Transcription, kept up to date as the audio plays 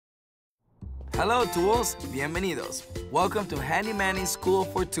Hello, tools. Bienvenidos. Welcome to Handy Manny's School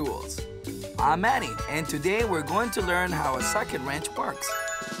for Tools. I'm Manny, and today we're going to learn how a socket wrench works.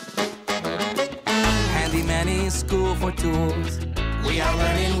 Handy Manny's School for Tools. We are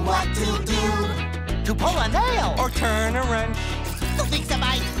learning what to do. To pull a nail. Or turn a wrench. To fix a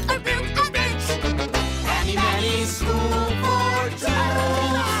bike. Or build a bench. Handy Manny's School for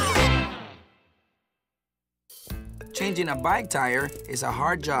Tools. Changing a bike tire is a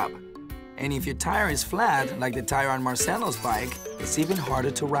hard job. And if your tire is flat, like the tire on Marcelo's bike, it's even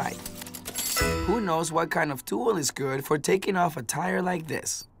harder to ride. Who knows what kind of tool is good for taking off a tire like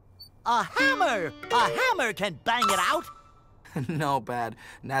this? A hammer! A hammer can bang it out. No, Pat,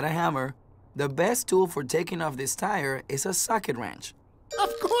 not a hammer. The best tool for taking off this tire is a socket wrench. Of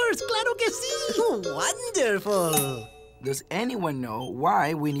course, claro que sí. Wonderful. Does anyone know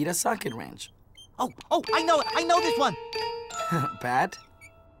why we need a socket wrench? Oh, I know this one. Pat?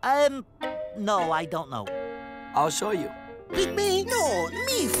 No, I don't know. I'll show you. With me? No,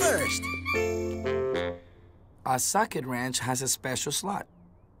 me first. A socket wrench has a special slot,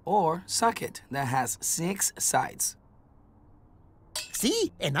 or socket, that has 6 sides.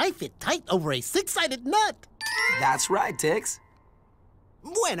 See? And I fit tight over a 6-sided nut. That's right, Tix.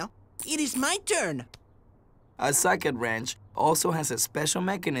 Bueno, it is my turn. A socket wrench also has a special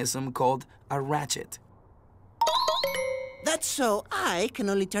mechanism called a ratchet. That's so I can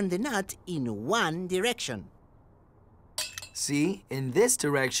only turn the nut in one direction. See, in this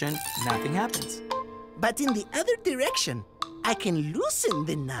direction, nothing happens. But in the other direction, I can loosen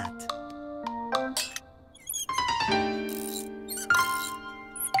the nut.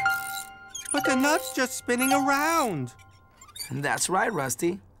 But the nut's just spinning around. That's right,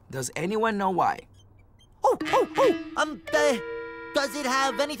 Rusty. Does anyone know why? Does it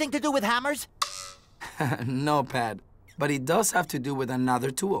have anything to do with hammers? No, Pat, but it does have to do with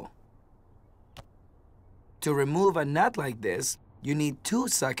another tool. To remove a nut like this, you need 2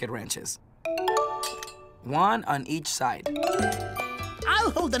 socket wrenches. One on each side.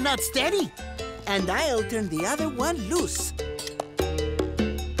 I'll hold the nut steady, and I'll turn the other one loose.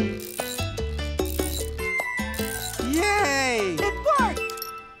 Yay! It worked!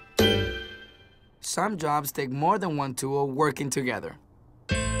 Some jobs take more than one tool working together.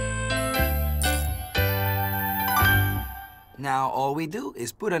 Now all we do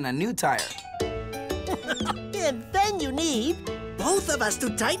is put on a new tire. And then you need both of us to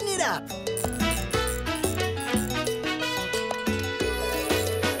tighten it up.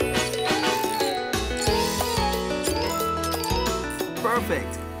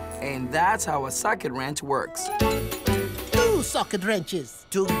 Perfect. And that's how a socket wrench works. 2 socket wrenches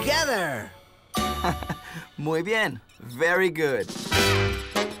together. Muy bien. Very good.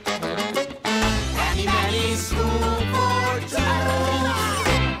 Handy Manny's School